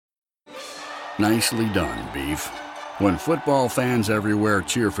Nicely done, Beef. When football fans everywhere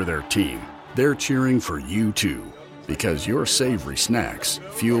cheer for their team, they're cheering for you too, because your savory snacks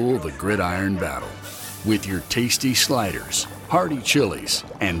fuel the gridiron battle. With your tasty sliders, hearty chilies,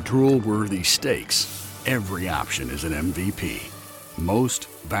 and drool-worthy steaks, every option is an MVP. Most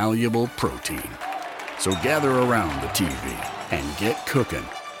valuable protein. So gather around the TV and get cooking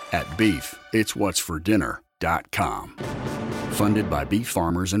at BeefIt'sWhat'sForDinner.com. Funded by beef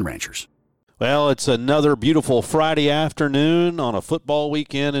farmers and ranchers. Well, it's another beautiful Friday afternoon on a football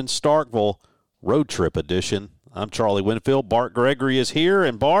weekend in Starkville, road trip edition. I'm Charlie Winfield. Bart Gregory is here,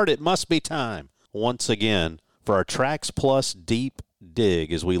 and Bart, it must be time once again for our Tracks Plus Deep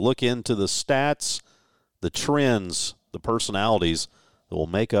Dig as we look into the stats, the trends, the personalities that will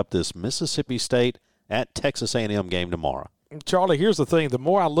make up this Mississippi State at Texas A&M game tomorrow. Charlie, here's the thing. The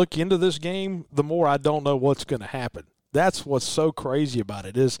more I look into this game, the more I don't know what's going to happen. That's what's so crazy about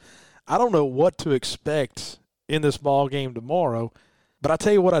it is I don't know what to expect in this ball game tomorrow, but I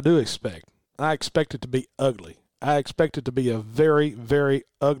tell you what I do expect. I expect it to be ugly. I expect it to be a very, very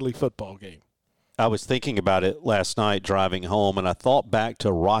ugly football game. I was thinking about it last night driving home, and I thought back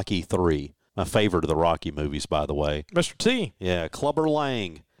to Rocky III, my favorite of the Rocky movies, by the way. Mr. T. Yeah, Clubber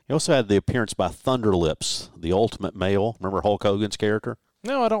Lang. He also had the appearance by Thunderlips, the ultimate male. Remember Hulk Hogan's character?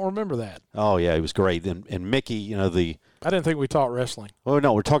 No, I don't remember that. Oh, yeah, he was great. And Mickey, you know, I didn't think we taught wrestling. Oh,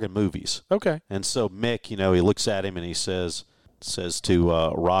 no, we're talking movies. Okay. And so Mick, you know, he looks at him and he says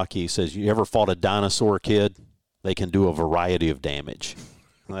to Rocky, he says, "You ever fought a dinosaur, kid? They can do a variety of damage."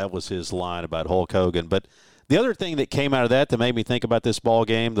 That was his line about Hulk Hogan. But the other thing that came out of that made me think about this ball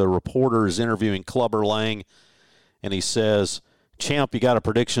game, the reporter is interviewing Clubber Lang, and he says, "Champ, you got a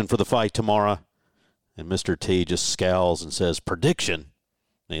prediction for the fight tomorrow?" And Mr. T just scowls and says, "Prediction?"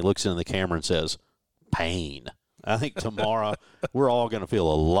 And he looks into the camera and says, "Pain." I think tomorrow we're all going to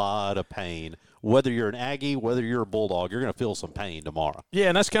feel a lot of pain. Whether you're an Aggie, whether you're a Bulldog, you're going to feel some pain tomorrow. Yeah,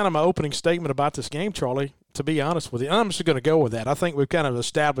 and that's kind of my opening statement about this game, Charlie, to be honest with you. I'm just going to go with that. I think we've kind of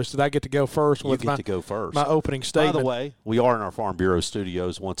established that I get to go first with my opening statement. By the way, we are in our Farm Bureau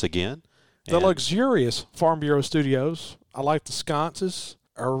studios once again. The luxurious Farm Bureau studios. I like the sconces.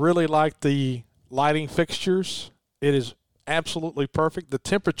 I really like the lighting fixtures. It is absolutely perfect. The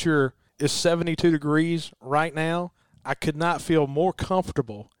temperature is 72 degrees right now. I could not feel more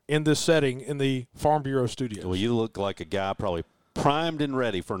comfortable in this setting in the Farm Bureau studios. Well, you look like a guy probably primed and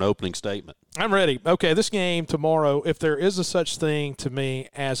ready for an opening statement. I'm ready. Okay, this game tomorrow, if there is a such thing to me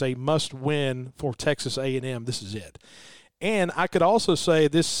as a must-win for Texas A&M, this is it. And I could also say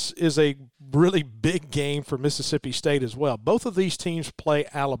this is a really big game for Mississippi State as well. Both of these teams play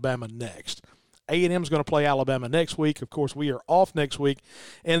Alabama next. A&M is going to play Alabama next week. Of course, we are off next week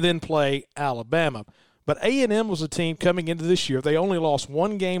and then play Alabama. But A&M was a team coming into this year. They only lost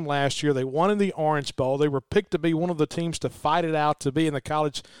one game last year. They won in the Orange Bowl. They were picked to be one of the teams to fight it out to be in the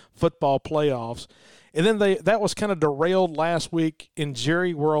college football playoffs. And then that was kind of derailed last week in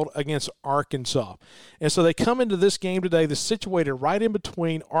Jerry World against Arkansas. And so they come into this game today that's situated right in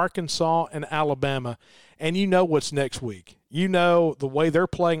between Arkansas and Alabama. And you know what's next week. You know the way they're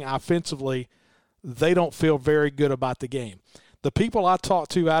playing offensively, they don't feel very good about the game. The people I talked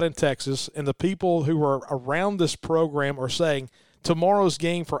to out in Texas and the people who are around this program are saying tomorrow's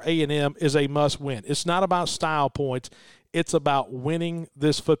game for A&M is a must-win. It's not about style points. It's about winning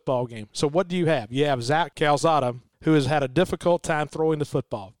this football game. So what do you have? You have Zach Calzada, who has had a difficult time throwing the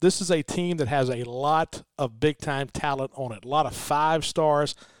football. This is a team that has a lot of big-time talent on it, a lot of 5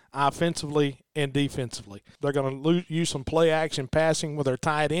 stars offensively and defensively. They're going to use some play-action passing with their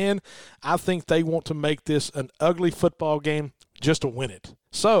tight end. I think they want to make this an ugly football game just to win it.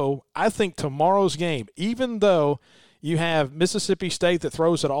 So I think tomorrow's game, even though you have Mississippi State that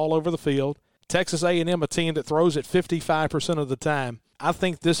throws it all over the field, Texas A&M, a team that throws it 55% of the time, I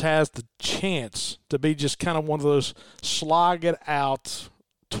think this has the chance to be just kind of one of those slog it out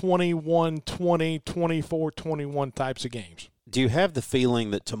 21-20, 24-21 types of games. Do you have the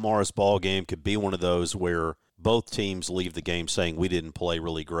feeling that tomorrow's ball game could be one of those where both teams leave the game saying we didn't play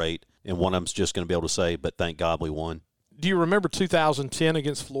really great, and one of them's just going to be able to say, but thank God we won? Do you remember 2010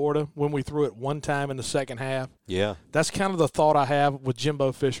 against Florida when we threw it one time in the second half? Yeah. That's kind of the thought I have with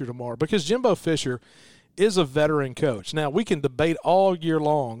Jimbo Fisher tomorrow, because Jimbo Fisher is a veteran coach. Now, we can debate all year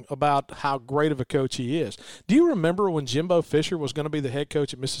long about how great of a coach he is. Do you remember when Jimbo Fisher was going to be the head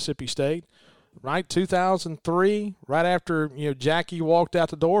coach at Mississippi State? Right, 2003, right after Jackie walked out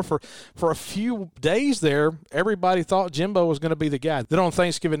the door. For a few days there, everybody thought Jimbo was going to be the guy. Then on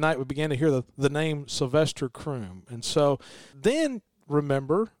Thanksgiving night, we began to hear the name Sylvester Croom. And so then,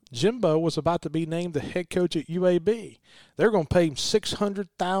 remember, Jimbo was about to be named the head coach at UAB. They're going to pay him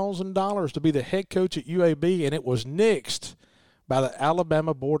 $600,000 to be the head coach at UAB, and it was nixed by the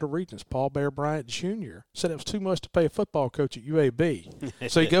Alabama Board of Regents. Paul Bear Bryant Jr. said it was too much to pay a football coach at UAB.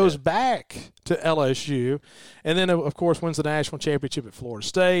 So he goes back to LSU and then, of course, wins the national championship at Florida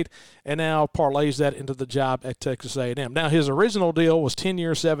State and now parlays that into the job at Texas A&M. Now, his original deal was 10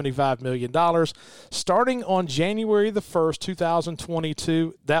 years, $75 million. Starting on January the 1st,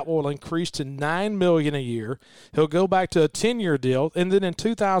 2022, that will increase to $9 million a year. He'll go back to a 10-year deal, and then in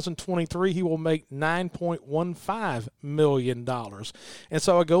 2023, he will make $9.15 million. And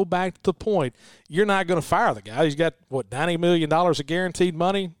so I go back to the point, you're not going to fire the guy. He's got, $90 million of guaranteed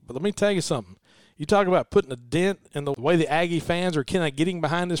money? But let me tell you something. You talk about putting a dent in the way the Aggie fans are kind of getting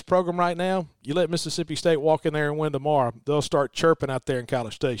behind this program right now. You let Mississippi State walk in there and win tomorrow, they'll start chirping out there in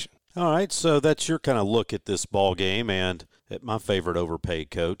College Station. All right, so that's your kind of look at this ball game and at my favorite overpaid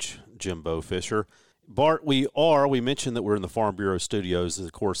coach, Jimbo Fisher. Bart, we mentioned that we're in the Farm Bureau studios.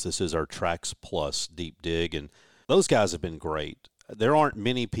 Of course, this is our Trax Plus Deep Dig, and those guys have been great. There aren't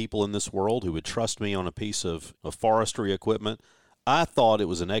many people in this world who would trust me on a piece of forestry equipment. I thought it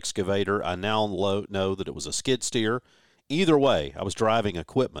was an excavator. I now know that it was a skid steer. Either way, I was driving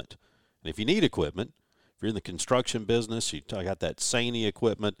equipment. And if you need equipment, if you're in the construction business, you got that Saney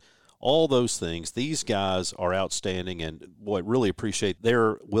equipment, all those things, these guys are outstanding, and boy, really appreciate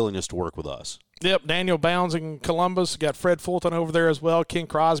their willingness to work with us. Yep, Daniel Bounds in Columbus. Got Fred Fulton over there as well. Ken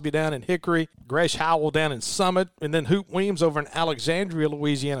Crosby down in Hickory. Gresh Howell down in Summit. And then Hoop Weems over in Alexandria,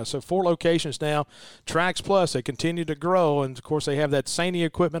 Louisiana. So 4 locations now. Trax Plus, they continue to grow. And, of course, they have that Saney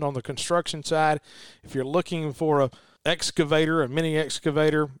equipment on the construction side. If you're looking for a excavator, a mini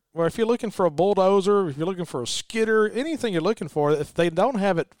excavator, or if you're looking for a bulldozer, if you're looking for a skidder, anything you're looking for, if they don't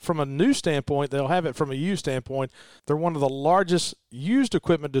have it from a new standpoint, they'll have it from a used standpoint. They're one of the largest used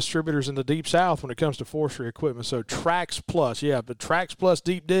equipment distributors in the Deep South when it comes to forestry equipment. So Trax Plus, but Trax Plus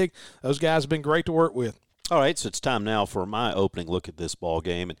Deep Dig, those guys have been great to work with. All right, so it's time now for my opening look at this ball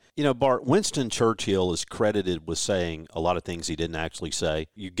game. And, Bart, Winston Churchill is credited with saying a lot of things he didn't actually say.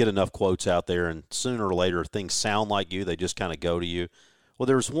 You get enough quotes out there, and sooner or later things sound like you. They just kind of go to you. Well,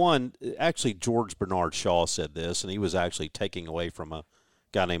 there's one, actually George Bernard Shaw said this, and he was actually taking away from a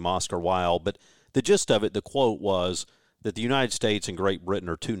guy named Oscar Wilde. But the gist of it, the quote was that the United States and Great Britain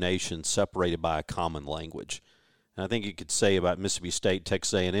are two nations separated by a common language. And I think you could say about Mississippi State,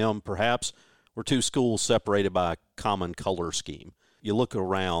 Texas A&M, perhaps, we're two schools separated by a common color scheme. You look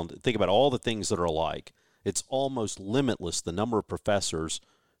around, think about all the things that are alike. It's almost limitless, the number of professors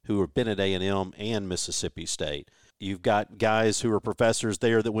who have been at A&M and Mississippi State. You've got guys who are professors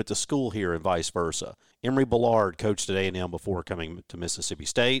there that went to school here and vice versa. Emory Ballard coached at A&M before coming to Mississippi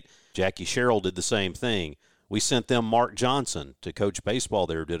State. Jackie Sherrill did the same thing. We sent them Mark Johnson to coach baseball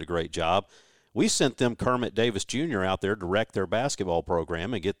there, did a great job. We sent them Kermit Davis Jr. out there to direct their basketball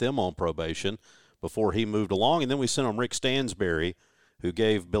program and get them on probation before he moved along. And then we sent them Rick Stansberry, who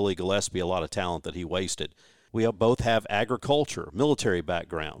gave Billy Gillespie a lot of talent that he wasted. We both have agriculture, military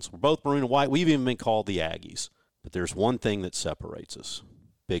backgrounds. We're both maroon and white. We've even been called the Aggies. But there's one thing that separates us,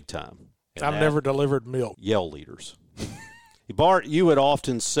 big time. I've never delivered milk. Yell leaders. Bart, you would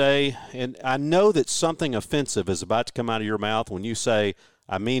often say, and I know that something offensive is about to come out of your mouth when you say,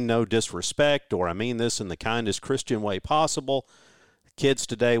 I mean no disrespect, or I mean this in the kindest Christian way possible. Kids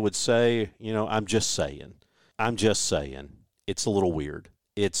today would say, I'm just saying. I'm just saying. It's a little weird.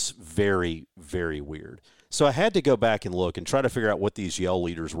 It's very, very weird. So I had to go back and look and try to figure out what these yell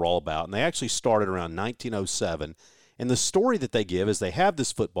leaders were all about. And they actually started around 1907. And the story that they give is they have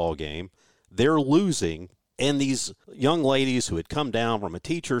this football game. They're losing. And these young ladies who had come down from a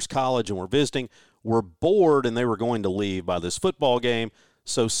teacher's college and were visiting were bored, and they were going to leave by this football game.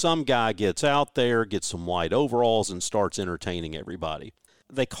 So some guy gets out there, gets some white overalls, and starts entertaining everybody.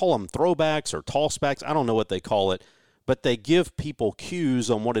 They call them throwbacks or tossbacks. I don't know what they call it, but they give people cues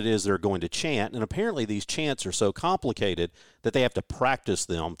on what it is they're going to chant. And apparently these chants are so complicated that they have to practice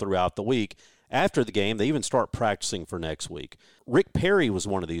them throughout the week. After the game, they even start practicing for next week. Rick Perry was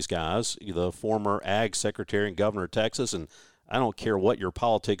one of these guys, the former Ag Secretary and Governor of Texas, and I don't care what your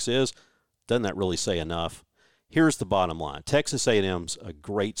politics is, doesn't that really say enough? Here's the bottom line. Texas A&M's a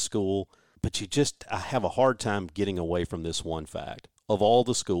great school, but I have a hard time getting away from this one fact. Of all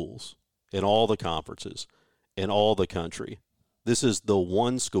the schools, in all the conferences, in all the country, this is the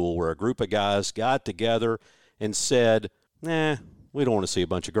one school where a group of guys got together and said, we don't want to see a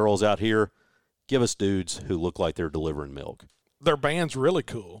bunch of girls out here. Give us dudes who look like they're delivering milk. Their band's really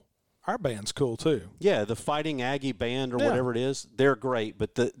cool. Our band's cool, too. Yeah, the Fighting Aggie Band or whatever it is, they're great.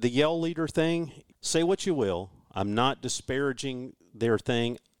 But the yell leader thing, say what you will. I'm not disparaging their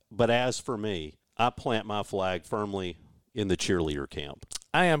thing. But as for me, I plant my flag firmly in the cheerleader camp.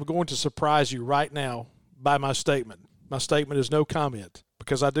 I am going to surprise you right now by my statement. My statement is no comment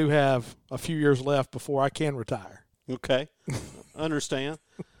because I do have a few years left before I can retire. Okay. Understand.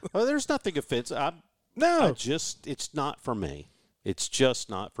 Well, there's nothing offensive. It's not for me. It's just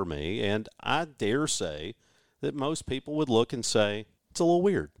not for me. And I dare say that most people would look and say, it's a little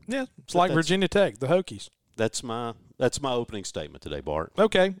weird. Yeah, it's like Virginia Tech, the Hokies. That's my opening statement today, Bart.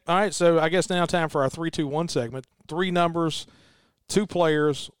 Okay. All right. So I guess now time for our 3-2-1 segment. 3 numbers, 2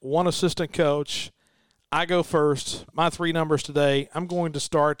 players, 1 assistant coach. I go first. My 3 numbers today, I'm going to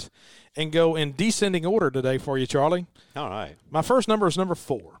start and go in descending order today for you, Charlie. All right. My first number is number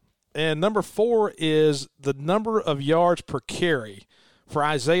 4. And number 4 is the number of yards per carry for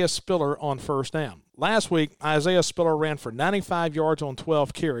Isaiah Spiller on first down. Last week, Isaiah Spiller ran for 95 yards on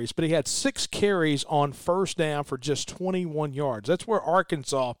 12 carries, but he had 6 carries on first down for just 21 yards. That's where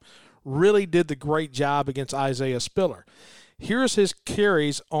Arkansas really did the great job against Isaiah Spiller. Here's his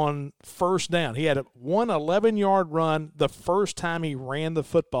carries on first down. He had a 11-yard run the first time he ran the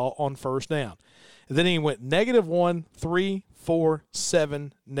football on first down. And then he went -1, 3, 4,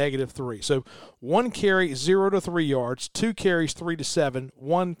 7, -3. So 1 carry, 0 to 3 yards, 2 carries, 3 to 7,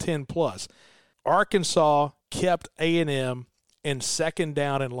 1 10+. Arkansas kept A&M in second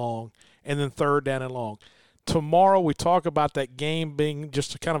down and long and then third down and long. Tomorrow we talk about that game being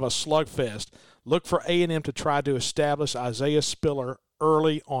just kind of a slugfest. Look for A&M to try to establish Isaiah Spiller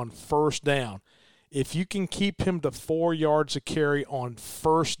early on first down. If you can keep him to 4 yards a carry on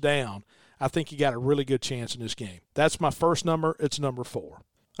first down, I think you got a really good chance in this game. That's my first number. It's number 4.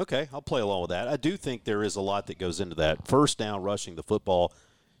 Okay, I'll play along with that. I do think there is a lot that goes into that. First down, rushing the football.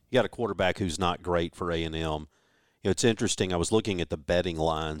 You got a quarterback who's not great for A&M. You know, it's interesting. I was looking at the betting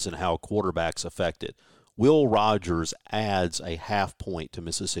lines and how quarterbacks affect it. Will Rogers adds a half point to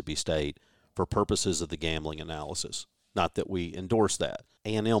Mississippi State for purposes of the gambling analysis. Not that we endorse that.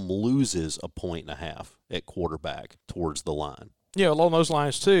 A&M loses a 1.5 at quarterback towards the line. Yeah, along those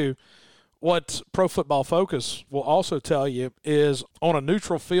lines too. What Pro Football Focus will also tell you is on a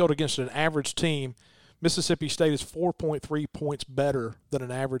neutral field against an average team, Mississippi State is 4.3 points better than an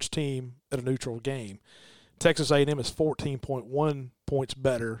average team at a neutral game. Texas A&M is 14.1 points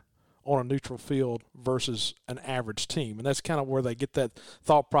better on a neutral field versus an average team. And that's kind of where they get that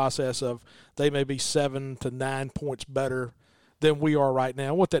thought process of they may be 7 to 9 points better than we are right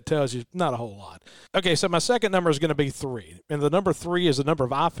now. What that tells you, not a whole lot. Okay, so my second number is going to be 3. And the number 3 is the number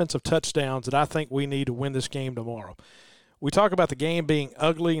of offensive touchdowns that I think we need to win this game tomorrow. We talk about the game being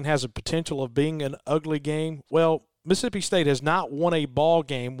ugly and has a potential of being an ugly game. Well, Mississippi State has not won a ball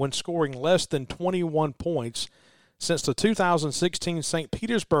game when scoring less than 21 points since the 2016 St.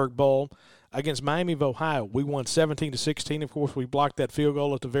 Petersburg Bowl against Miami of Ohio. We won 17-16. Of course, we blocked that field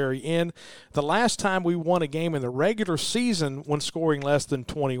goal at the very end. The last time we won a game in the regular season when scoring less than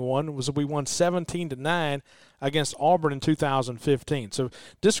 21 was we won 17-9 against Auburn in 2015. So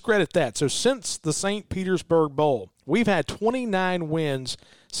discredit that. So since the St. Petersburg Bowl, we've had 29 wins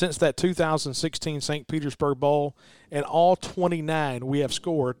since that 2016 St. Petersburg Bowl, and all 29 we have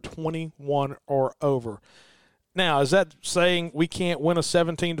scored 21 or over. Now, is that saying we can't win a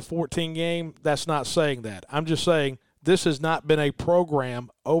 17-14 game? That's not saying that. I'm just saying this has not been a program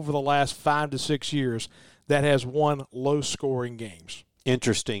over the last 5 to 6 years that has won low-scoring games.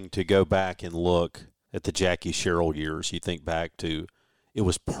 Interesting to go back and look at the Jackie Sherrill years. You think back to it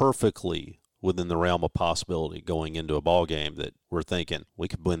was perfectly within the realm of possibility going into a ball game that we're thinking we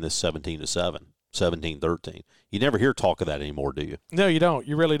could win this 17-7, 17-13. You never hear talk of that anymore, do you? No, you don't.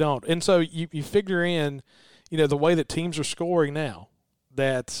 You really don't. And so you figure in, you know, the way that teams are scoring now,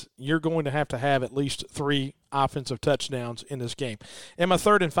 that you're going to have at least 3 offensive touchdowns in this game. And my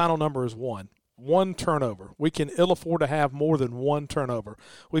third and final number is 1. 1 turnover. We can ill afford to have more than 1 turnover.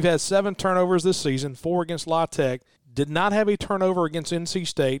 We've had 7 turnovers this season, 4 against La Tech. Did not have a turnover against NC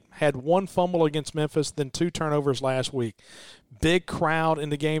State. Had 1 fumble against Memphis, then 2 turnovers last week. Big crowd in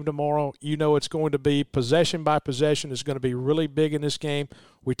the game tomorrow. You know it's going to be possession by possession. Is going to be really big in this game.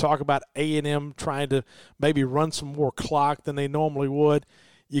 We talk about A&M trying to maybe run some more clock than they normally would.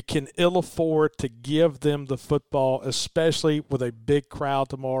 You can ill afford to give them the football, especially with a big crowd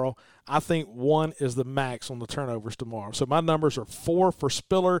tomorrow. I think 1 is the max on the turnovers tomorrow. So my numbers are 4 for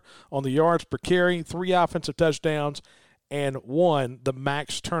Spiller on the yards per carry, 3 offensive touchdowns, and 1, the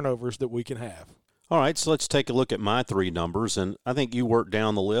max turnovers that we can have. All right, so let's take a look at my 3 numbers, and I think you worked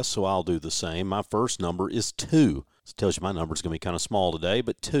down the list, so I'll do the same. My first number is 2. This tells you my number is going to be kind of small today,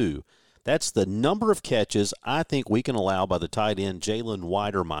 but 2. That's the number of catches I think we can allow by the tight end Jalen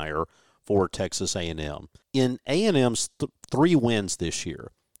Weidermeyer for Texas A&M. In A&M's 3 wins this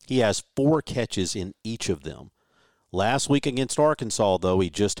year, He has 4 catches in each of them. Last week against Arkansas, though, he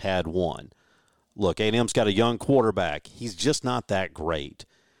just had 1. Look, A&M's got a young quarterback. He's just not that great.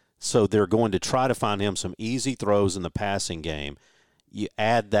 So they're going to try to find him some easy throws in the passing game. You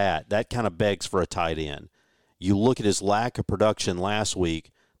add that kind of begs for a tight end. You look at his lack of production last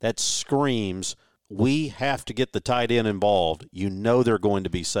week, that screams, we have to get the tight end involved. You know they're going to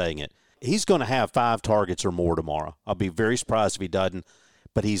be saying it. He's going to have 5 targets or more tomorrow. I'll be very surprised if he doesn't,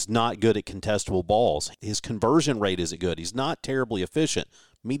 but he's not good at contestable balls. His conversion rate isn't good. He's not terribly efficient,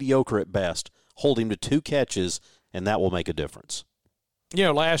 mediocre at best. Hold him to 2 catches, and that will make a difference. You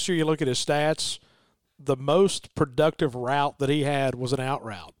know, last year you look at his stats, the most productive route that he had was an out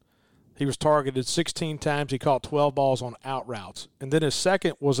route. He was targeted 16 times. He caught 12 balls on out routes. And then his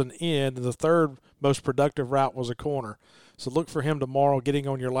second was an in, and the third most productive route was a corner. So look for him tomorrow getting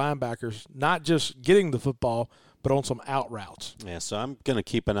on your linebackers, not just getting the football, but on some out routes. Yeah, so I'm going to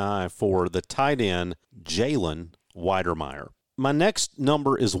keep an eye for the tight end, Jalen Weidermeyer. My next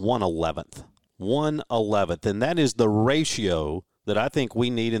number is 1/11th. 1/11th, and that is the ratio that I think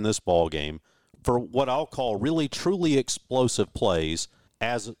we need in this ball game for what I'll call really truly explosive plays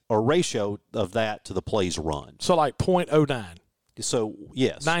as a ratio of that to the plays run. So like 0.09. So,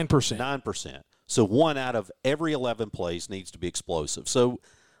 yes. 9%. 9%. So 1 out of every 11 plays needs to be explosive. So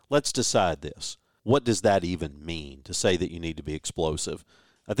let's decide this. What does that even mean to say that you need to be explosive?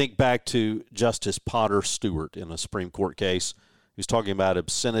 I think back to Justice Potter Stewart in a Supreme Court case. He was talking about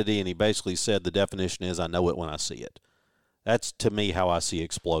obscenity, and he basically said the definition is, I know it when I see it. That's, to me, how I see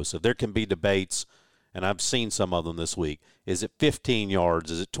explosive. There can be debates, and I've seen some of them this week. Is it 15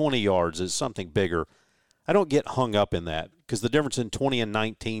 yards? Is it 20 yards? Is it something bigger? I don't get hung up in that because the difference in 20 and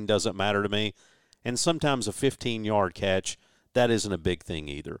 19 doesn't matter to me. And sometimes a 15-yard catch, that isn't a big thing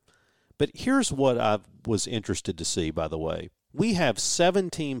either. But here's what I was interested to see, by the way. We have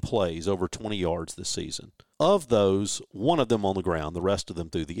 17 plays over 20 yards this season. Of those, 1 of them on the ground, the rest of them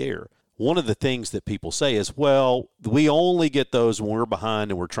through the air. One of the things that people say is, well, we only get those when we're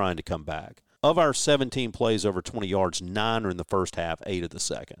behind and we're trying to come back. Of our 17 plays over 20 yards, 9 are in the first half, 8 of the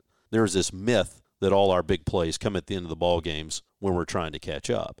second. There's this myth that all our big plays come at the end of the ball games when we're trying to catch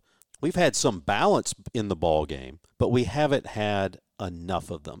up. We've had some balance in the ball game, but we haven't had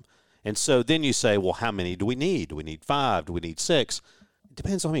enough of them. And so then you say, well, how many do we need? Do we need 5? Do we need 6? It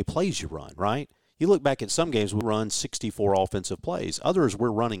depends on how many plays you run, right? You look back at some games, we run 64 offensive plays. Others,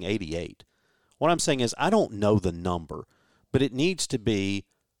 we're running 88. What I'm saying is I don't know the number, but it needs to be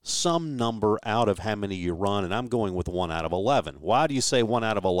some number out of how many you run, and I'm going with 1 out of 11. Why do you say 1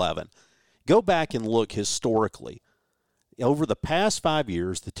 out of 11? Go back and look historically. Over the past 5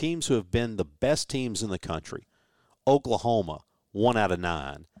 years, the teams who have been the best teams in the country, Oklahoma, 1 out of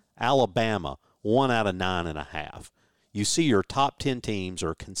 9. Alabama, 1 out of 9.5. You see your top 10 teams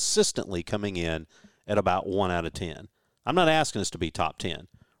are consistently coming in at about 1 out of 10. I'm not asking us to be top 10.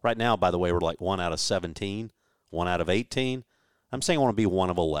 Right now, by the way, we're like 1 out of 17, 1 out of 18. I'm saying I want to be 1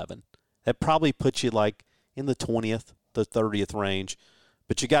 of 11. That probably puts you like in the 20th, the 30th range.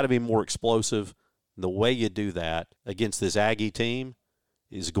 But you got to be more explosive. The way you do that against this Aggie team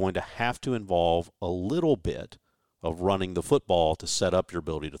is going to have to involve a little bit of running the football to set up your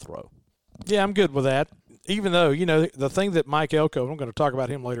ability to throw. Yeah, I'm good with that. Even though, you know, the thing that Mike Elko, I'm going to talk about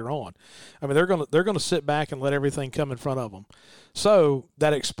him later on. I mean, they're going to sit back and let everything come in front of them. So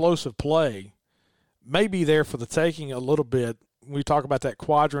that explosive play may be there for the taking a little bit. We talk about that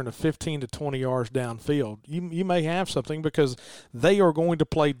quadrant of 15 to 20 yards downfield. You may have something because they are going to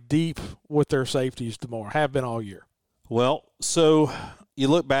play deep with their safeties tomorrow, have been all year. Well, so you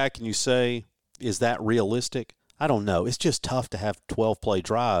look back and you say, is that realistic? I don't know. It's just tough to have 12-play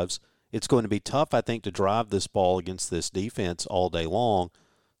drives. It's going to be tough, I think, to drive this ball against this defense all day long.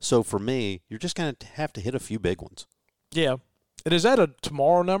 So for me, you're just going to have to hit a few big ones. Yeah. And is that a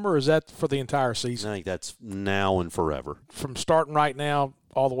tomorrow number or is that for the entire season? I think that's now and forever. From starting right now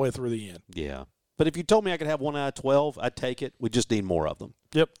all the way through the end. Yeah. But if you told me I could have 1 out of 12, I'd take it. We just need more of them.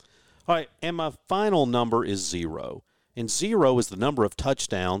 Yep. All right, and my final number is 0. And 0 is the number of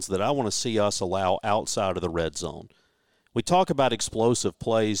touchdowns that I want to see us allow outside of the red zone. We talk about explosive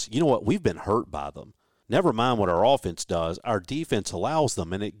plays. You know what? We've been hurt by them. Never mind what our offense does. Our defense allows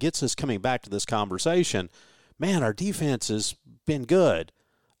them, and it gets us coming back to this conversation. Man, our defense has been good.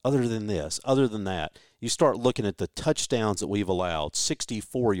 Other than this, other than that, you start looking at the touchdowns that we've allowed.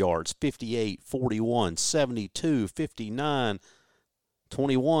 64 yards, 58, 41, 72, 59,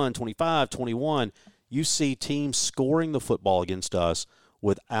 21, 25, 21. You see teams scoring the football against us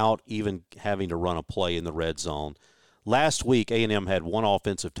without even having to run a play in the red zone. Last week, A&M had 1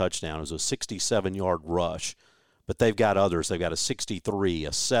 offensive touchdown. It was a 67-yard rush but they've got others. They've got a 63,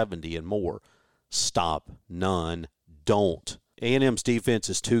 a 70, and more. Stop. None. Don't. A&M's defense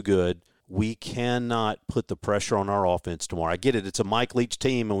is too good. We cannot put the pressure on our offense tomorrow. I get it. It's a Mike Leach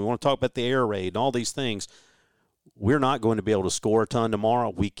team, and we want to talk about the air raid and all these things. We're not going to be able to score a ton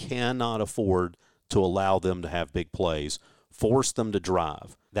tomorrow. We cannot afford to allow them to have big plays. Force them to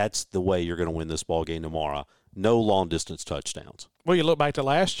drive. That's the way you're going to win this ball game tomorrow. No long-distance touchdowns. Well, you look back to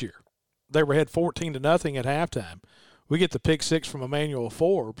last year. They were ahead 14-0 at halftime. We get the pick six from Emmanuel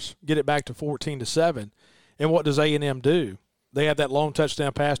Forbes, get it back to 14-7. And what does A&M do? They have that long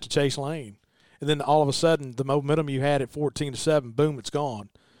touchdown pass to Chase Lane. And then all of a sudden, the momentum you had at 14-7, boom, it's gone.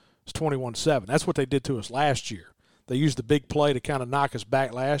 It's 21-7. That's what they did to us last year. They used the big play to kind of knock us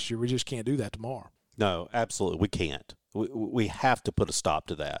back last year. We just can't do that tomorrow. No, absolutely. We can't. We have to put a stop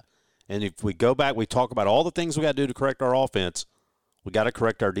to that. And if we go back, we talk about all the things we got to do to correct our offense. We got to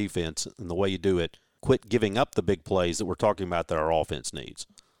correct our defense. And the way you do it, quit giving up the big plays that we're talking about that our offense needs.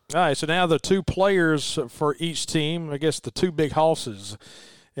 All right, so now the two players for each team, I guess the two big hosses.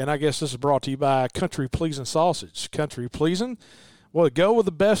 And I guess this is brought to you by Country Pleasing Sausage. Country Pleasing, well, go with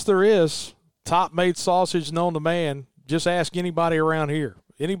the best there is. Top-made sausage known to man. Just ask anybody around here.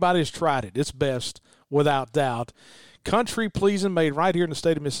 Anybody has tried it. It's best, without doubt. Country Pleasing, made right here in the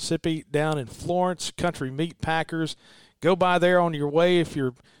state of Mississippi, down in Florence. Country Meat Packers. Go by there on your way if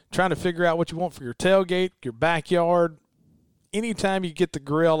you're trying to figure out what you want for your tailgate, your backyard. Anytime you get the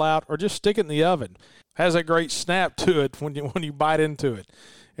grill out, or just stick it in the oven. Has a great snap to it when you bite into it.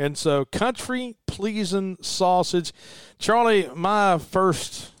 And so, Country Pleasing Sausage. Charlie, my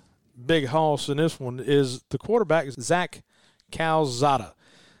first big hoss in this one is the quarterback, Zach Calzada.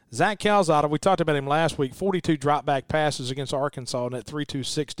 Zach Calzada, we talked about him last week, 42 drop-back passes against Arkansas in that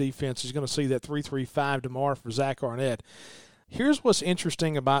 3-2-6 defense. He's going to see that 3-3-5 tomorrow for Zach Arnett. Here's what's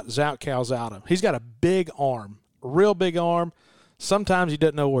interesting about Zach Calzada. He's got a big arm, a real big arm. Sometimes he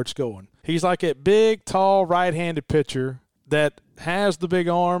doesn't know where it's going. He's like a big, tall, right-handed pitcher that has the big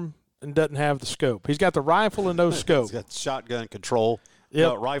arm and doesn't have the scope. He's got the rifle and no scope. He's got shotgun control.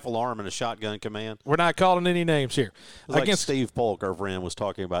 Yep. Rifle arm and a shotgun command. We're not calling any names here. Like Steve Polk, our friend, was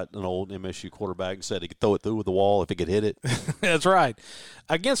talking about an old MSU quarterback and said he could throw it through the wall if he could hit it. That's right.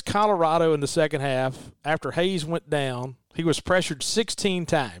 Against Colorado in the second half, after Hayes went down, he was pressured 16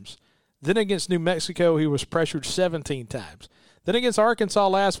 times. Then against New Mexico, he was pressured 17 times. Then against Arkansas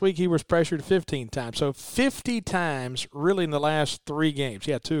last week, he was pressured 15 times. So 50 times really in the last 3 games.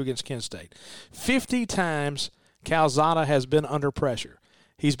 He had 2 against Kent State. 50 times Calzada has been under pressure.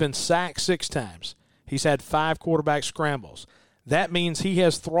 He's been sacked 6 times. He's had 5 quarterback scrambles. That means he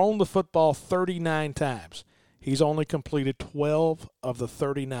has thrown the football 39 times. He's only completed 12 of the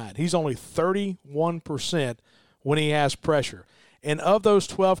 39. He's only 31% when he has pressure. And of those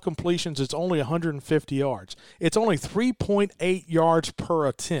 12 completions, it's only 150 yards. It's only 3.8 yards per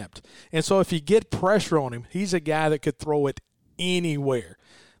attempt. And so if you get pressure on him, he's a guy that could throw it anywhere.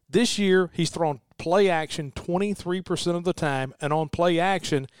 This year, he's thrown play action 23% of the time, and on play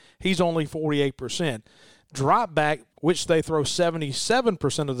action, he's only 48%. Drop back, which they throw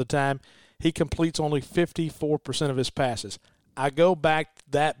 77% of the time, he completes only 54% of his passes. I go back to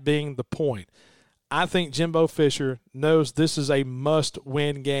that being the point. I think Jimbo Fisher knows this is a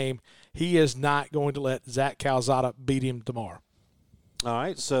must-win game. He is not going to let Zach Calzada beat him tomorrow. All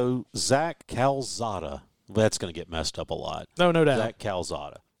right, so Zach Calzada. That's going to get messed up a lot. No doubt. Zach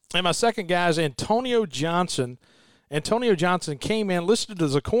Calzada. And my second guy is Antonio Johnson. Antonio Johnson came in listed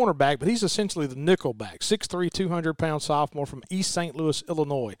as a cornerback, but he's essentially the nickel back, 6'3", 200-pound sophomore from East St. Louis,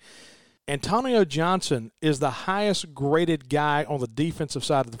 Illinois. Antonio Johnson is the highest-graded guy on the defensive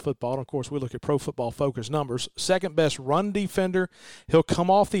side of the football. And, of course, we look at Pro Football Focus numbers. Second-best run defender. He'll come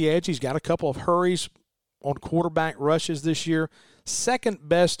off the edge. He's got a couple of hurries on quarterback rushes this year.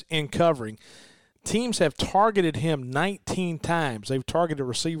 Second-best in covering. Teams have targeted him 19 times. They've targeted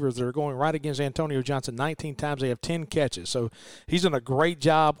receivers that are going right against Antonio Johnson 19 times. They have 10 catches. So he's done a great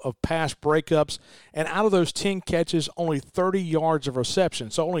job of pass breakups. And out of those 10 catches, only 30 yards of reception.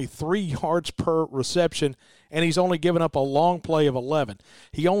 So only 3 yards per reception. And he's only given up a long play of 11.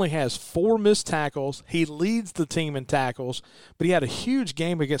 He only has 4 missed tackles. He leads the team in tackles. But he had a huge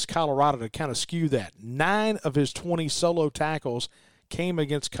game against Colorado to kind of skew that. 9 of his 20 solo tackles came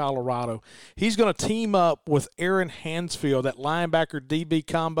against Colorado. He's going to team up with Aaron Hansfield, that linebacker DB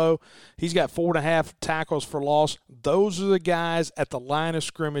combo. He's got 4.5 tackles for loss. Those are the guys at the line of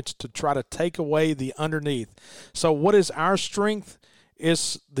scrimmage to try to take away the underneath. So what is our strength?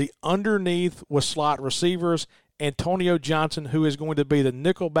 Is the underneath with slot receivers. Antonio Johnson, who is going to be the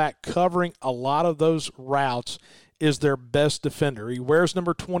nickelback covering a lot of those routes, is their best defender. He wears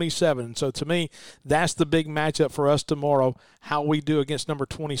number 27. So to me, that's the big matchup for us tomorrow, how we do against number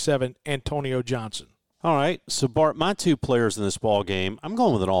 27, Antonio Johnson. All right, so Bart, my two players in this ball game, I'm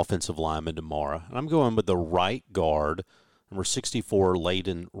going with an offensive lineman tomorrow. And I'm going with the right guard, number 64,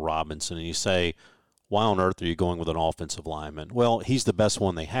 Layden Robinson. And you say, why on earth are you going with an offensive lineman? Well, he's the best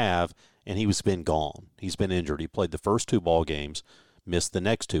one they have, and he's been gone. He's been injured. He played the first two ball games, missed the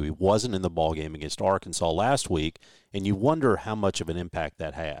next two. He wasn't in the ball game against Arkansas last week, and you wonder how much of an impact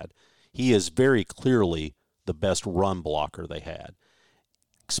that had. He is very clearly the best run blocker they had.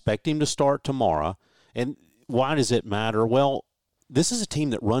 Expect him to start tomorrow. And why does it matter? Well, this is a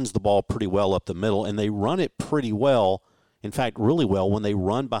team that runs the ball pretty well up the middle, and they run it pretty well, in fact, really well, when they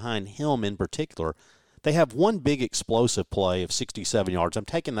run behind him in particular. They have one big explosive play of 67 yards. I'm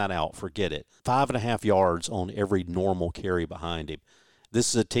taking that out. Forget it. 5.5 yards on every normal carry behind him.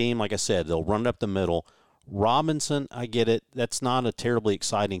 This is a team, like I said, they'll run it up the middle. Robinson, I get it. That's not a terribly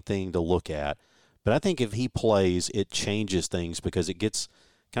exciting thing to look at. But I think if he plays, it changes things because it gets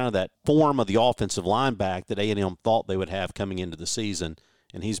kind of that form of the offensive line back that A&M thought they would have coming into the season,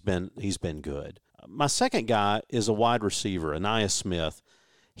 and he's been good. My second guy is a wide receiver, Ainias Smith.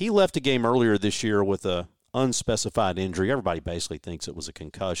 He left a game earlier this year with a unspecified injury. Everybody basically thinks it was a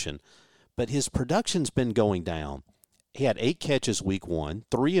concussion, but his production's been going down. He had 8 catches week 1,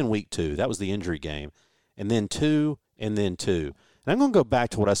 3 in week 2. That was the injury game, and then 2, and then 2. And I'm going to go back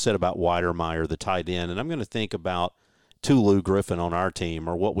to what I said about Weidermeyer, the tight end, and I'm going to think about Tulu Griffin on our team,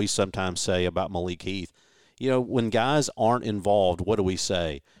 or what we sometimes say about Malik Heath. You know, when guys aren't involved, what do we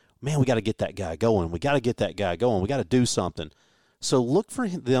say? Man, we got to get that guy going. We got to get that guy going. We got to do something. So look for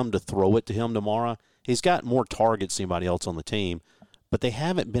them to throw it to him tomorrow. He's got more targets than anybody else on the team, but they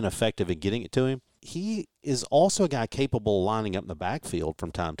haven't been effective in getting it to him. He is also a guy capable of lining up in the backfield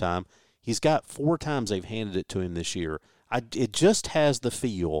from time to time. He's got 4 times they've handed it to him this year. It just has the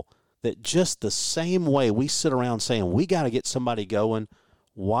feel that just the same way we sit around saying we got to get somebody going,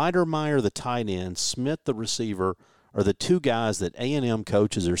 Weidermeyer, the tight end, Smith, the receiver, are the two guys that A&M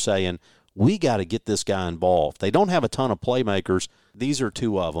coaches are saying, we got to get this guy involved. They don't have a ton of playmakers. These are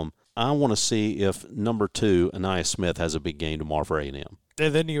 2 of them. I want to see if number 2, Ainias Smith, has a big game tomorrow for A&M.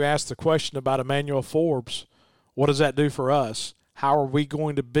 And then you ask the question about Emmanuel Forbes. What does that do for us? How are we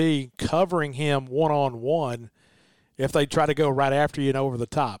going to be covering him one-on-one if they try to go right after you and over the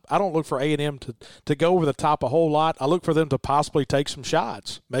top? I don't look for A&M to go over the top a whole lot. I look for them to possibly take some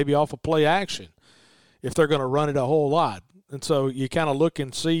shots, maybe off of play action, if they're going to run it a whole lot. And so you kind of look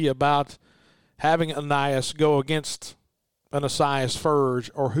and see about having Ainias go against an Asias Furge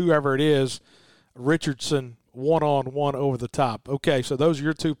or whoever it is, Richardson, one-on-one over the top. Okay, so those are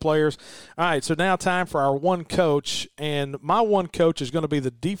your 2 players. All right, so now time for our one coach. And my one coach is going to be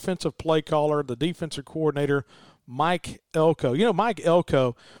the defensive play caller, the defensive coordinator, Mike Elko. You know, Mike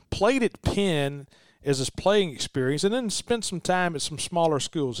Elko played at Penn as his playing experience and then spent some time at some smaller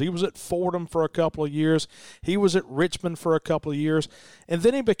schools. He was at Fordham for a couple of years. He was at Richmond for a couple of years. And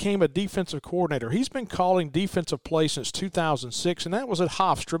then he became a defensive coordinator. He's been calling defensive plays since 2006, and that was at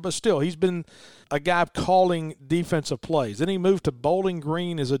Hofstra, but still, he's been a guy calling defensive plays. Then he moved to Bowling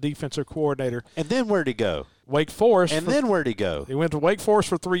Green as a defensive coordinator. And then where'd he go? Wake Forest. And then where'd he go? He went to Wake Forest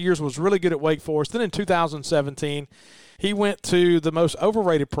for 3 years, was really good at Wake Forest. Then in 2017, he went to the most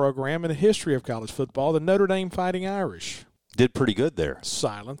overrated program in the history of college football, the Notre Dame Fighting Irish. Did pretty good there.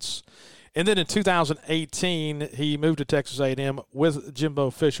 Silence. And then in 2018, he moved to Texas A&M with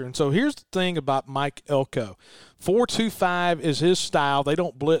Jimbo Fisher. And so here's the thing about Mike Elko. 4-2-5 is his style. They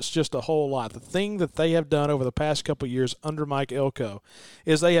don't blitz just a whole lot. The thing that they have done over the past couple of years under Mike Elko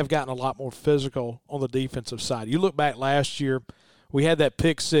is they have gotten a lot more physical on the defensive side. You look back last year, we had that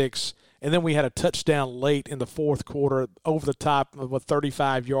pick 6, and then we had a touchdown late in the fourth quarter over the top of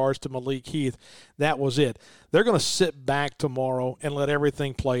 35 yards to Malik Heath. That was it. They're going to sit back tomorrow and let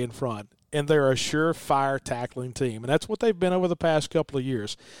everything play in front. And they're a surefire tackling team. And that's what they've been over the past couple of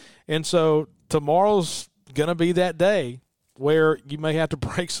years. And so tomorrow's going to be that day where you may have to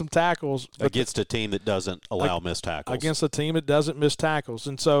break some tackles. Against a team that doesn't allow missed tackles. Against a team that doesn't miss tackles.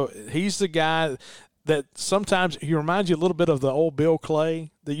 And so he's the guy that sometimes he reminds you a little bit of the old Bill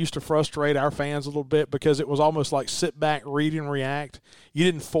Clay that used to frustrate our fans a little bit because it was almost like sit back, read, and react. You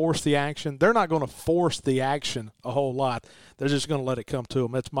didn't force the action. They're not going to force the action a whole lot. They're just going to let it come to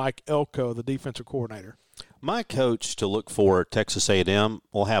them. That's Mike Elko, the defensive coordinator. My coach to look for at Texas A&M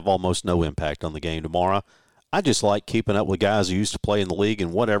will have almost no impact on the game tomorrow. I just like keeping up with guys who used to play in the league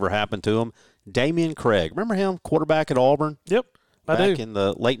and whatever happened to them. Damian Craig. Remember him, quarterback at Auburn? Yep. Back in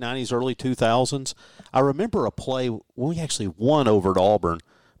the late 90s, early 2000s. I remember a play when we actually won over at Auburn,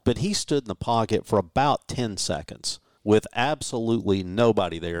 but he stood in the pocket for about 10 seconds with absolutely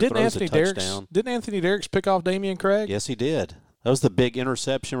nobody there. Didn't Throws a touchdown. Didn't Anthony Derricks pick off Damian Craig? Yes, he did. That was the big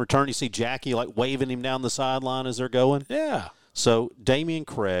interception return. You see Jackie like waving him down the sideline as they're going. Yeah. So Damian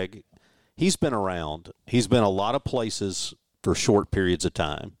Craig, he's been around. He's been a lot of places for short periods of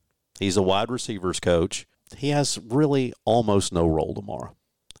time. He's a wide receivers coach. He has really almost no role tomorrow.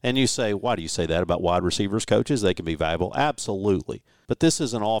 And you say, why do you say that about wide receivers coaches? They can be valuable. Absolutely. But this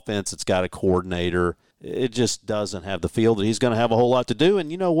is an offense that's got a coordinator. It just doesn't have the feel that he's going to have a whole lot to do.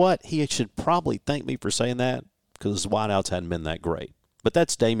 And you know what? He should probably thank me for saying that because his wideouts hadn't been that great. But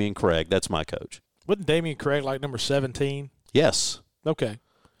that's Damian Craig. That's my coach. Wasn't Damian Craig like number 17? Yes. Okay.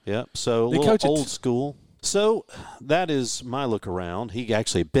 Yep. So a little old school. So that is my look around. He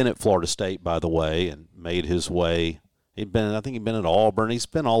actually been at Florida State, by the way, and made his way. I think he'd been at Auburn. He's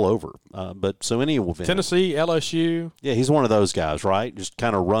been all over. But so any event, Tennessee, LSU. Yeah, he's one of those guys, right? Just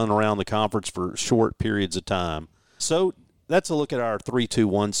kind of run around the conference for short periods of time. So that's a look at our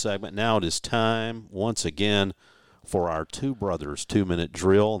 3-2-1 segment. Now it is time once again for our Two Brothers 2-minute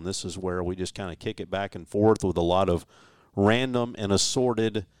drill, and this is where we just kind of kick it back and forth with a lot of random and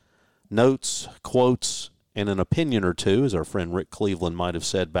assorted notes, quotes, and an opinion or two, as our friend Rick Cleveland might have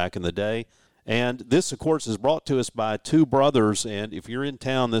said back in the day. And this, of course, is brought to us by Two Brothers. And if you're in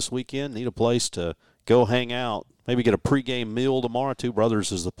town this weekend, need a place to go hang out, maybe get a pregame meal tomorrow, Two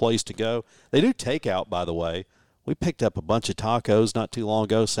Brothers is the place to go. They do takeout, by the way. We picked up a bunch of tacos not too long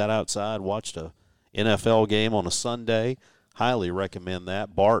ago, sat outside, watched a NFL game on a Sunday. Highly recommend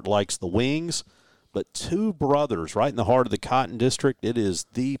that. Bart likes the wings. But Two Brothers, right in the heart of the Cotton District, it is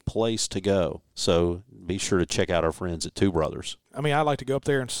the place to go. So be sure to check out our friends at Two Brothers. I mean, I like to go up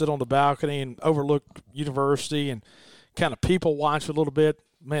there and sit on the balcony and overlook University and kind of people watch a little bit.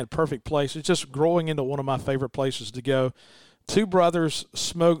 Man, perfect place. It's just growing into one of my favorite places to go. Two Brothers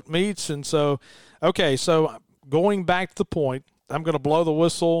Smoked Meats. And so, okay, so going back to the point, I'm going to blow the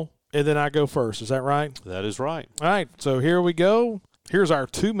whistle, and then I go first. Is that right? That is right. All right, so here we go. Here's our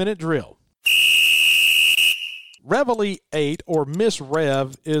 2-minute drill. Reveille 8, or Miss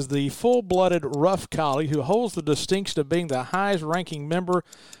Rev, is the full-blooded rough collie who holds the distinction of being the highest-ranking member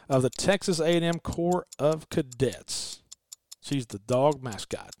of the Texas A&M Corps of Cadets. She's the dog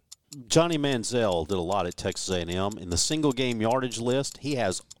mascot. Johnny Manziel did a lot at Texas A&M. In the single-game yardage list, he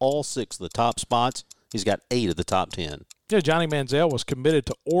has all 6 of the top spots. He's got 8 of the top 10. Yeah, Johnny Manziel was committed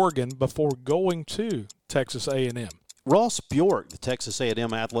to Oregon before going to Texas A&M. Ross Bjork, the Texas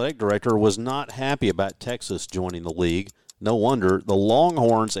A&M athletic director, was not happy about Texas joining the league. No wonder. The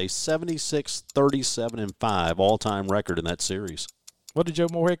Longhorns, a 76-37-5 all-time record in that series. What did Joe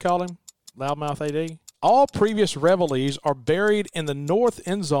Moorhead call him? Loudmouth AD? All previous Reveilles are buried in the north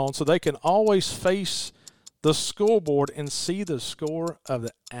end zone so they can always face the scoreboard and see the score of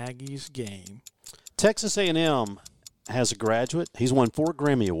the Aggies game. Texas A&M has a graduate. He's won 4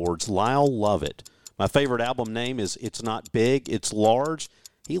 Grammy Awards, Lyle Lovett. My favorite album name is It's Not Big, It's Large.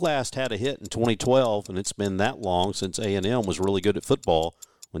 He last had a hit in 2012, and it's been that long since A&M was really good at football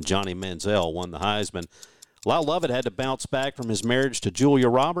when Johnny Manziel won the Heisman. Lyle Lovett had to bounce back from his marriage to Julia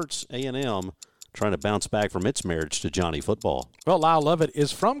Roberts. A&M trying to bounce back from its marriage to Johnny Football. Well, Lyle Lovett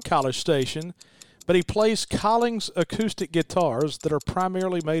is from College Station, but he plays Collings acoustic guitars that are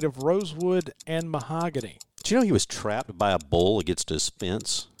primarily made of rosewood and mahogany. Did you know he was trapped by a bull against his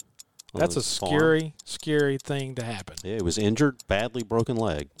fence? That's a scary, scary thing to happen. Yeah, he was injured, badly broken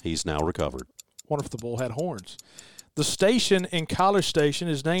leg. He's now recovered. Wonder if the bull had horns. The station in College Station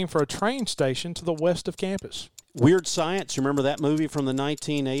is named for a train station to the west of campus. Weird Science, you remember that movie from the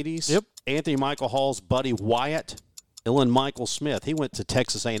 1980s? Yep. Anthony Michael Hall's buddy Wyatt, Ilan Michael Smith, he went to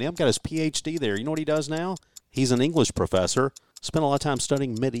Texas A&M, got his Ph.D. there. You know what he does now? He's an English professor, spent a lot of time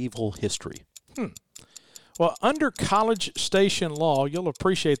studying medieval history. Well, under College Station law, you'll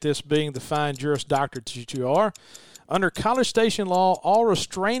appreciate this being the fine Juris Doctor that you are. Under College Station law, all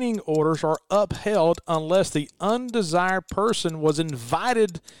restraining orders are upheld unless the undesired person was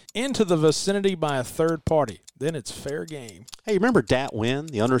invited into the vicinity by a third party. Then it's fair game. Hey, remember Dat Wynn,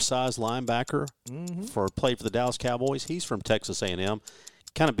 the undersized linebacker played for the Dallas Cowboys? He's from Texas A&M.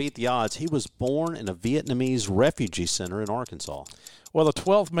 Kind of beat the odds. He was born in a Vietnamese refugee center in Arkansas. Well, the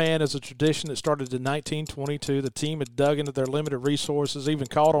 12th man is a tradition that started in 1922. The team had dug into their limited resources, even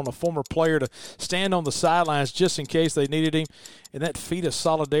called on a former player to stand on the sidelines just in case they needed him. And that feat of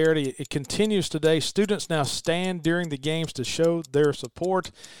solidarity, it continues today. Students now stand during the games to show their support,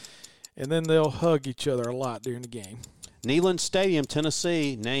 and then they'll hug each other a lot during the game. Neyland Stadium,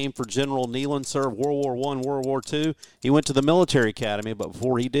 Tennessee, named for General Neyland, served World War I, World War II. He went to the military academy, but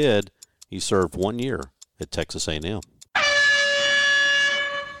before he did, he served 1 year at Texas A&M.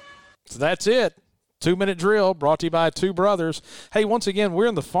 So that's it. 2-minute drill brought to you by Two Brothers. Hey, once again, we're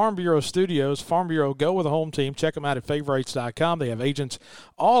in the Farm Bureau studios. Farm Bureau, go with a home team. Check them out at favorites.com. They have agents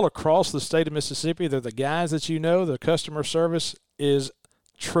all across the state of Mississippi. They're the guys that you know. The customer service is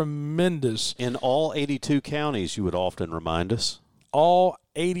tremendous. In all 82 counties, you would often remind us. All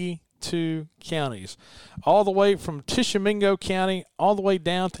 82 counties. All the way from Tishomingo County all the way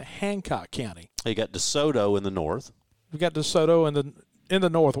down to Hancock County. You got DeSoto in the north. We've got DeSoto in the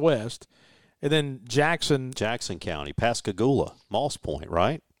northwest. And then Jackson County, Pascagoula, Moss Point,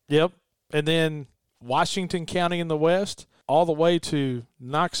 right? Yep. And then Washington County in the west, all the way to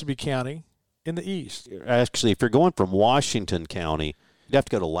Noxubee County in the east. Actually, if you're going from Washington County, you'd have to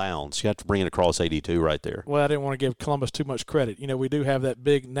go to Lowndes. You have to bring it across 82 right there. Well, I didn't want to give Columbus too much credit. You know, we do have that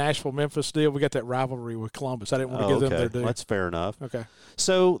big Nashville-Memphis deal. We got that rivalry with Columbus. I didn't want to give them their due. That's fair enough. Okay.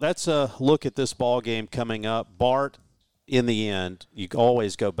 So that's a look at this ball game coming up. Bart, in the end, you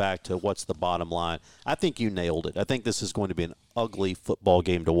always go back to what's the bottom line. I think you nailed it. I think this is going to be an ugly football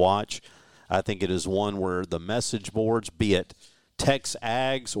game to watch. I think it is one where the message boards, be it Tex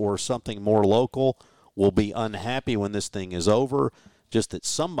Ags or something more local, will be unhappy when this thing is over. Just that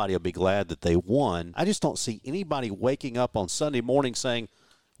somebody will be glad that they won. I just don't see anybody waking up on Sunday morning saying,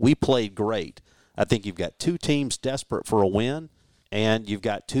 we played great. I think you've got two teams desperate for a win, and you've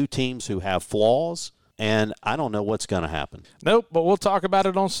got two teams who have flaws. And I don't know what's going to happen. Nope, but we'll talk about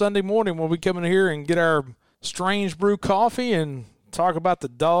it on Sunday morning when we come in here and get our Strange Brew coffee and talk about the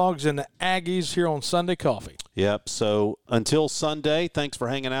Dogs and the Aggies here on Sunday Coffee. Yep, so until Sunday, thanks for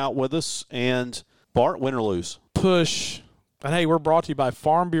hanging out with us. And Bart, win or lose? Push. And, hey, we're brought to you by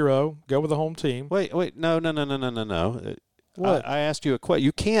Farm Bureau. Go with the home team. Wait, no. What? I asked you a question.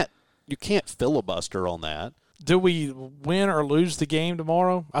 You can't filibuster on that. Do we win or lose the game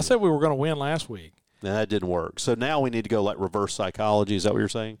tomorrow? I said we were going to win last week. No, that didn't work. So now we need to go like reverse psychology. Is that what you're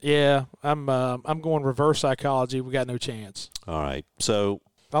saying? Yeah, I'm going reverse psychology. We got no chance. All right. So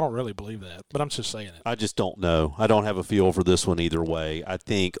I don't really believe that, but I'm just saying it. I just don't know. I don't have a feel for this one either way. I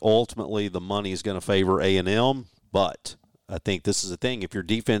think ultimately the money is going to favor A&M, but I think this is the thing. If your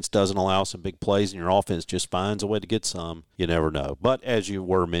defense doesn't allow some big plays and your offense just finds a way to get some, you never know. But as you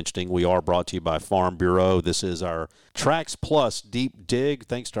were mentioning, we are brought to you by Farm Bureau. This is our Trax Plus Deep Dig.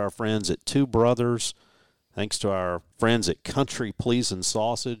 Thanks to our friends at Two Brothers. Thanks to our friends at Country Pleasin'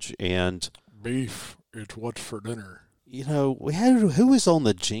 Sausage and Beef. It's what's for dinner. You know, who was on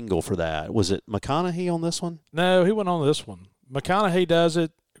the jingle for that? Was it McConaughey on this one? No, he went on this one. McConaughey does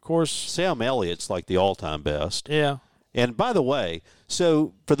it. Of course, Sam Elliott's like the all-time best. Yeah. And by the way,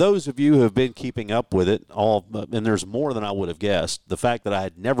 so for those of you who have been keeping up with it, and there's more than I would have guessed, the fact that I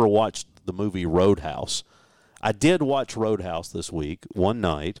had never watched the movie Roadhouse. I did watch Roadhouse this week, one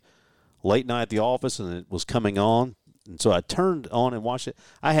night, late night at the office, and it was coming on. And so I turned on and watched it.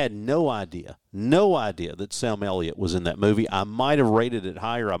 I had no idea that Sam Elliott was in that movie. I might have rated it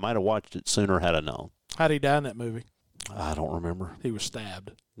higher. I might have watched it sooner had I known. How'd he die in that movie? I don't remember. He was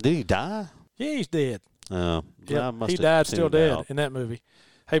stabbed. Did he die? Yeah, he's dead. Yep, he died still dead in that movie.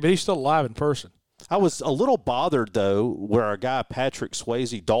 Hey, but he's still alive in person. I was a little bothered, though, where our guy Patrick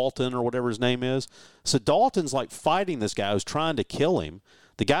Swayze, Dalton or whatever his name is, so Dalton's like fighting this guy who's trying to kill him.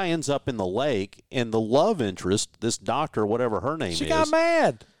 The guy ends up in the lake, and the love interest, this doctor, whatever her name is. She got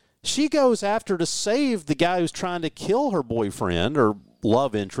mad. She goes after to save the guy who's trying to kill her boyfriend or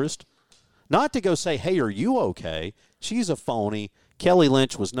love interest. Not to go say, hey, are you okay? She's a phony. Kelly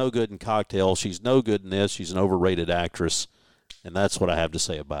Lynch was no good in Cocktail. She's no good in this. She's an overrated actress. And that's what I have to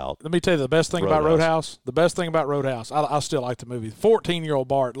say about Let me tell you the best thing about Roadhouse. The best thing about Roadhouse, I still like the movie. 14-year-old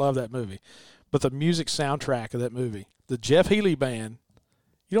Bart loved that movie. But the music soundtrack of that movie, the Jeff Healey band,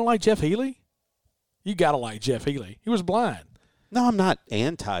 you don't like Jeff Healey? You got to like Jeff Healey. He was blind. No, I'm not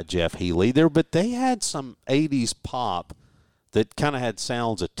anti-Jeff Healey there, but they had some 80s pop that kind of had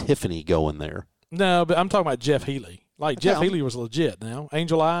sounds of Tiffany going there. No, but I'm talking about Jeff Healey. Like, okay, Jeff Healey was legit now.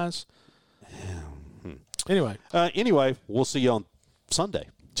 Angel Eyes. Anyway, we'll see you on Sunday.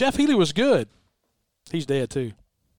 Jeff Healey was good. He's dead, too.